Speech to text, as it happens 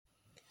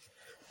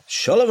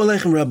Shalom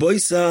Aleichem Rabbi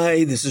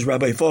Sai. This is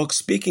Rabbi Falk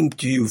speaking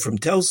to you from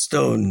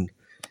Telstone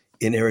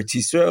in Eretz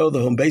Yisrael, the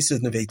home base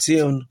of Nevei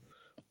Tzion,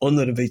 on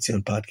the Nevei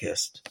Tzion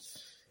podcast.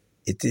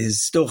 It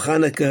is still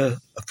Chanukah,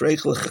 a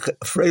freiliche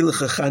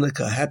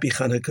Chanukah, a happy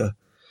Chanukah,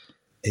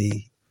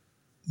 a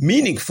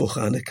meaningful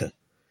Chanukah.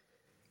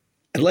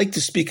 I'd like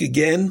to speak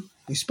again.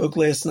 We spoke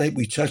last night.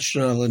 We touched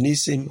on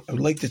Al-Nisim. I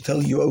would like to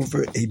tell you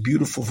over a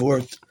beautiful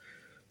word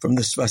from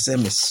the Sfas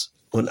Emes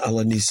on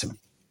Al-Nisim.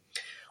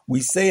 We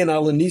say in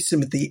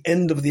Al-Nisim, at the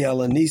end of the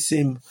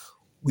Al-Nisim,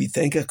 we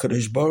thank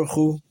HaKadosh Baruch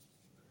Hu,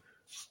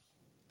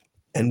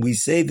 and we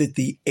say that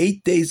the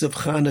 8 days of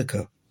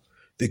Chanukah,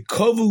 the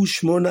Kovu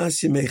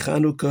Shmonas Yemei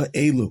Chanukah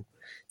Elu,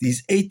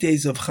 these 8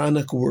 days of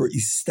Chanukah were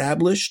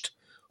established,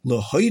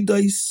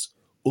 L'hoidais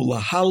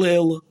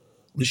U'Lahalel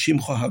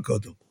L'Shimcha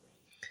HaGadol.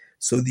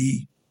 So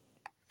the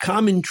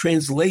common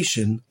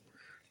translation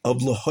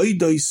of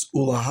L'hoidais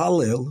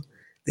U'Lahalel,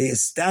 they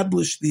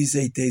established these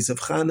 8 days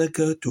of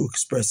Chanukah to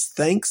express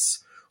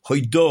thanks.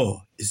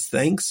 Hoidah is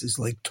thanks, is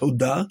like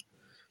Todah,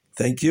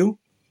 thank you.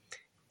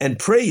 And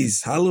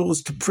praise, Hallel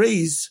is to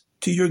praise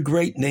to your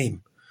great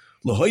name.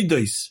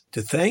 L'hoidos,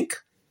 to thank,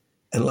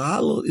 and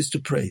L'Hallel is to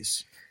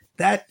praise.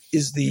 That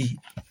is the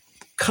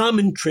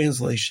common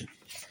translation.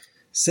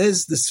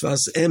 Says the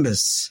Sfas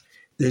Emes,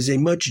 there's a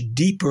much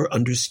deeper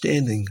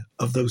understanding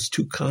of those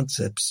two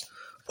concepts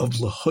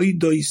of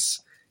L'hoidos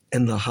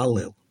and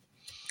L'Hallel.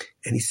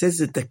 And he says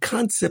that the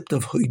concept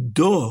of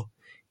hoidah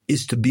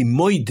is to be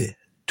moide,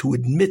 to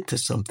admit to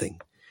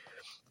something.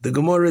 The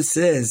Gemara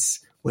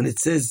says, when it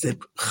says that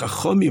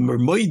chachomim are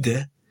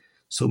moide,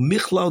 so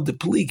michlal de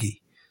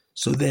pligi,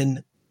 so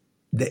then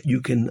that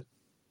you can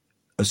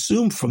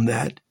assume from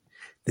that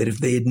if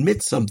they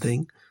admit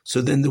something, so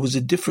then there was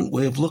a different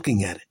way of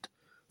looking at it.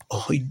 A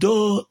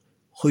hoidah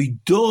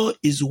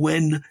is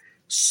when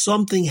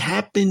something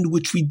happened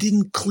which we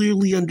didn't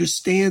clearly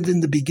understand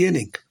in the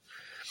beginning.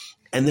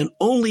 And then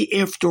only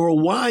after a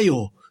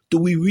while do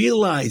we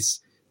realize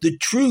the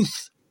true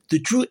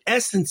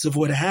essence of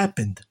what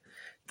happened.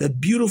 The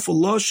beautiful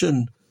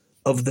lashon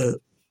of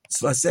the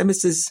Sfas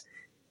Emes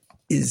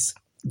is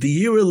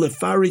v'yira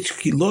lefarich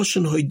ki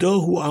lashon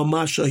hoidahu al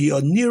masha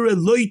hi'anira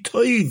loy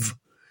toiv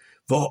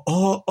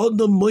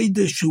va'adam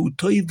moide shu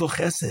toiv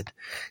v'chesed.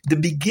 The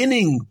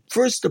beginning,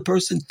 first the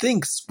person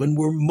thinks when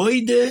we're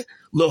moide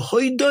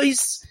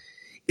lehoidos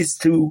is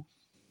to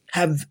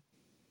have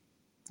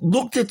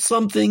looked at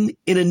something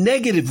in a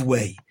negative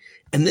way,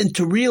 and then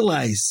to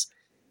realize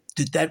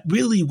that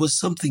really was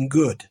something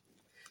good.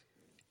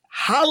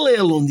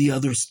 Hallel, on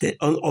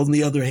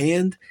the other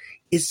hand,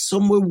 is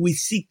somewhere we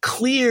see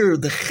clear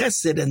the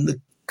chesed and the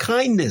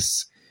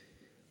kindness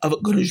of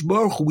HaKadosh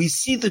Baruch Hu. We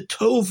see the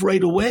tov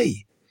right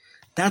away.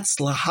 That's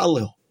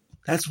L'Hallel.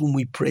 That's when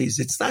we praise.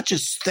 It's not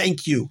just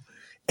thank you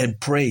and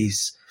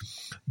praise.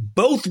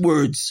 Both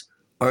words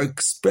are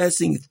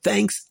expressing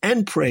thanks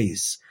and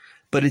praise.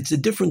 But it's a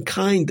different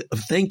kind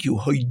of thank you.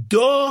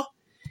 Hoidah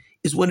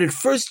is when at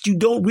first you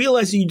don't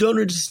realize and you don't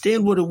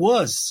understand what it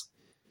was.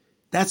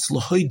 That's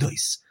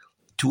l'hoidos,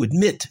 to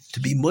admit,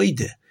 to be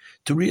moide,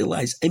 to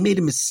realize I made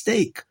a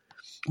mistake.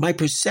 My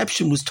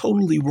perception was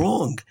totally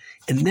wrong.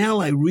 And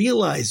now I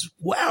realize,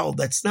 wow,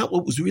 that's not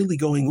what was really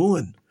going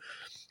on.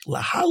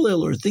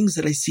 L'Hallel are things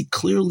that I see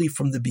clearly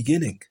from the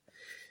beginning.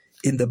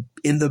 In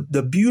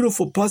the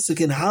beautiful pasuk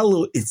in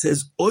Hallel, it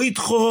says,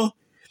 Oitcho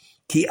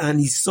ki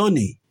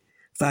anisoni.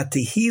 I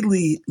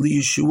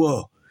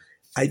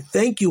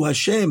thank you,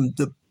 Hashem.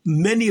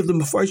 Many of the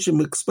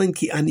Mefarshim explain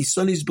ki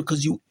anisonis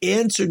because you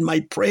answered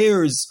my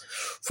prayers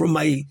from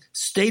my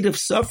state of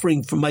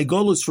suffering, from my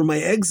golus, from my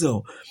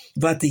exile.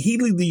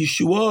 Vatehili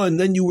liyeshua, and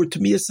then you were to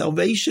me a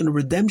salvation, a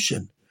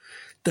redemption.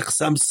 The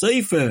Chasam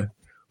Sofer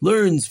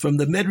learns from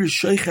the Medrash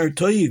Sheicher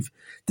Toiv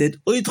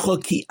that oitcho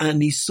ki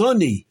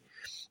anisoni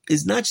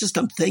is not just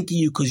I'm thanking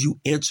you because you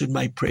answered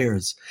my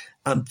prayers.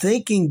 I'm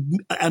thanking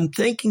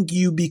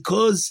you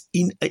because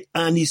in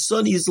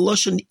anisoni is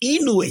lashon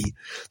inui,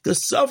 the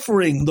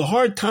suffering, the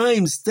hard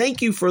times.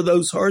 Thank you for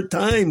those hard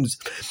times,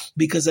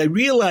 because I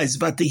realized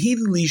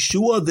vatehili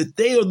liyeshua that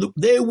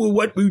they were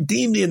what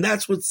redeemed me, and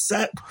that's what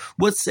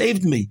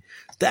saved me.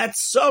 That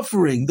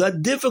suffering,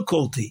 that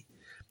difficulty.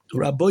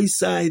 Rabbi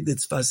said that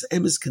Sfas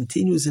Emes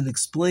continues and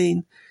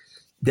explain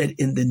that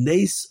in the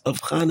Nes of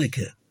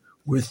Chanukah,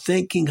 we're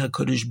thanking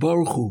HaKadosh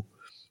Baruch Hu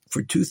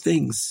for two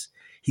things.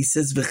 He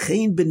says,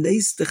 V'chein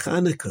b'neis de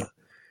Chanukah,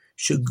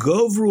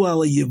 shegovru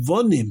ala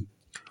Yevonim,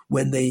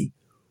 when they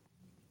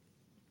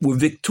were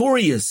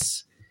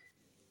victorious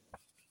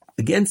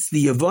against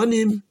the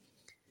Yevonim,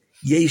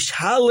 yesh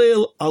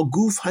halel al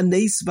guf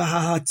hanes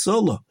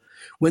v'hahatzola,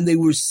 when they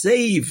were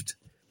saved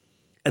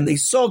and they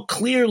saw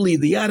clearly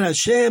the Yad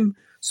Hashem,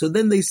 so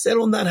then they said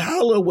on that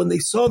Hallel, when they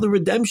saw the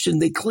redemption,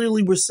 they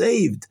clearly were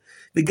saved.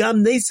 The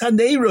gam nes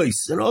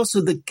haneros, and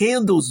also the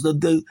candles,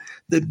 the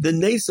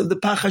nes of the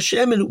Pach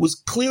Hashem, and it was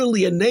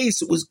clearly a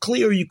nes. It was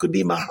clear you could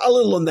be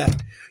mahalal on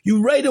that.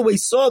 You right away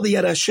saw the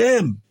Yad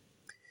Hashem.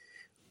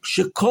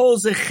 Shekol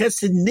ze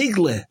chesed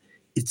nigle.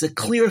 It's a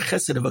clear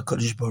chesed of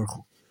HaKadosh Baruch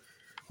Hu.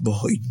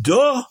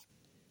 B'hoidah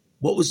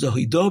What was the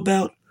Hoidah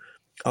about?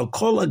 Al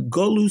kol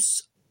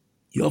golus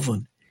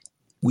Yovon.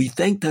 We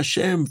thanked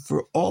Hashem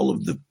for all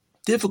of the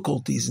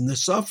difficulties and the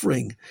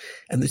suffering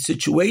and the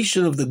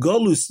situation of the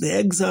Golus, the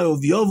exile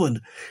of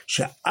Yovon.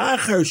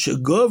 She'achar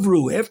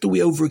she'govru, after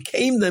we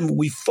overcame them,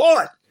 we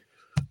fought.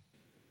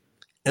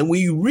 And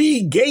we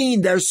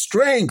regained our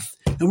strength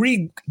and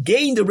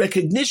regained the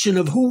recognition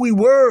of who we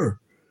were.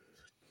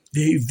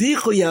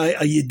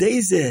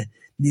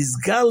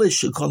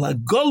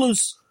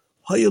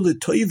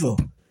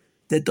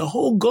 That the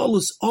whole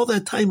Golus, all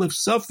that time of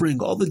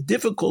suffering, all the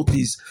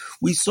difficulties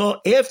we saw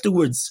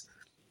afterwards,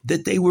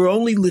 that they were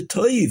only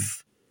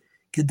l'toiv,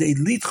 in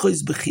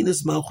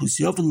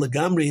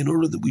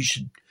order that we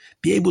should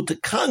be able to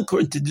conquer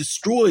and to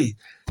destroy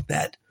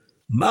that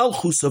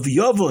malchus of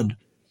Yavon,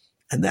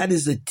 and that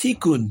is a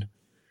tikkun,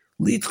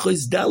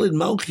 litchois dalid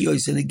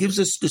malchios, and it gives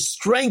us the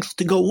strength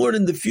to go on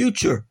in the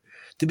future,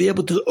 to be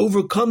able to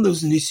overcome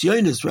those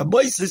nisyonis. Rabbi,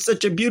 is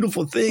such a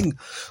beautiful thing.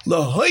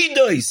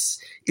 Lahoidos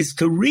is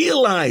to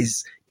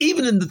realize,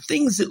 even in the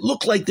things that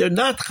look like they're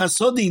not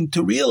chasodim,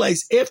 to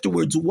realize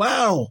afterwards,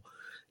 wow,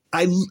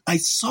 I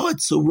saw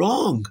it so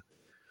wrong.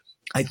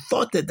 I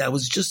thought that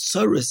was just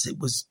saras. It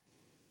was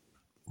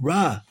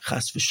ra,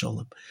 chas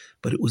v'sholem.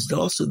 But it was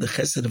also the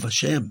chesed of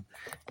Hashem.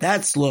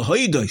 That's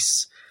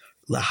lahoidos.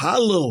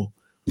 Lahalo.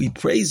 We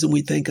praise and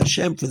we thank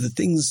Hashem for the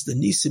things, the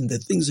nisim, the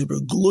things that are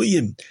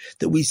gluyim,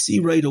 that we see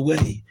right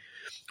away.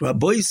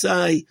 Rabbi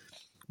Sai,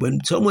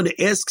 when someone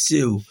asks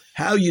you,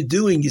 how you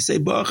doing? You say,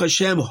 Baruch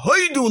Hashem,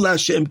 hoidu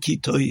l'Hashem ki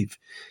toiv.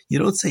 You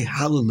don't say,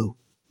 hallelu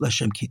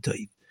l'Hashem ki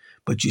toiv,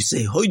 but you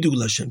say, hoidu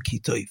l'Hashem ki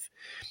toiv.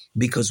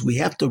 Because we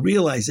have to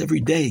realize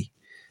every day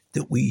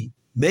that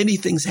many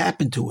things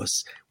happen to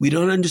us. We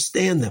don't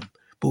understand them,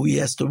 but we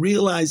have to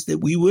realize that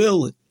we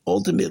will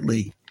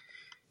ultimately.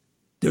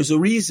 There's a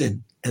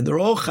reason. And they're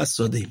all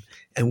chasodim.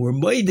 And we're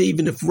made,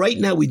 even if right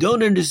now we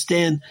don't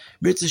understand,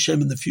 Mitzvah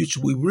Hashem in the future,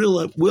 we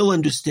will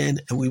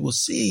understand, and we will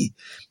see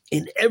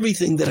in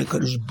everything that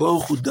HaKadosh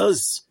Baruch Hu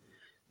does,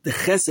 the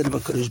chesed of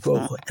HaKadosh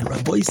Baruch Hu. And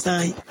Rabbi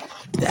Sai,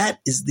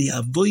 that is the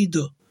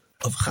avodah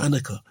of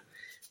Chanukah.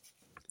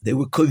 They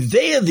were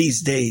koveya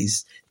these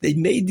days. They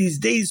made these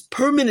days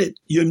permanent,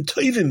 Yom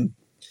Tovim,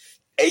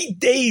 8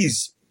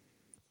 days.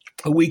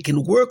 We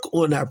can work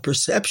on our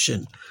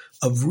perception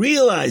of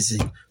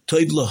realizing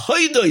Toiv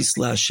l'hoidos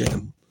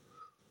l'Hashem.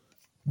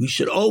 We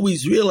should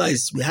always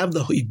realize we have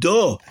the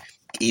hoidah,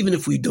 even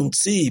if we don't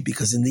see,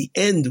 because in the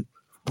end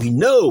we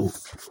know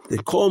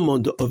that kol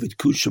mondo ovid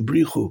kusha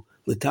brichu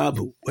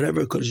l'tavu.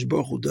 Whatever HaKadosh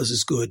Baruch Hu does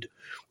is good.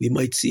 We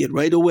might see it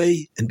right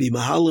away and be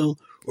mahalel,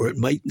 or it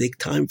might take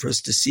time for us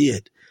to see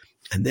it,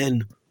 and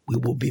then we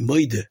will be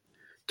moide.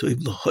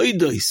 Toiv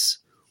l'hoidos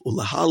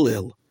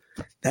u'lahalel.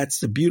 That's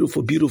the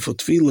beautiful, beautiful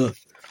tefillah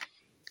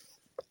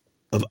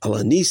of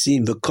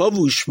Al-Hanisim, the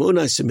Kavu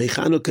Shmona Simei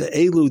Chanukah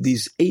Elu,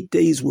 these 8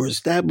 days were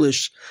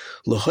established,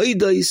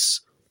 L'Hoidos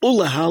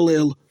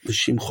U'Lahalel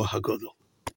L'Shimcha HaGadol.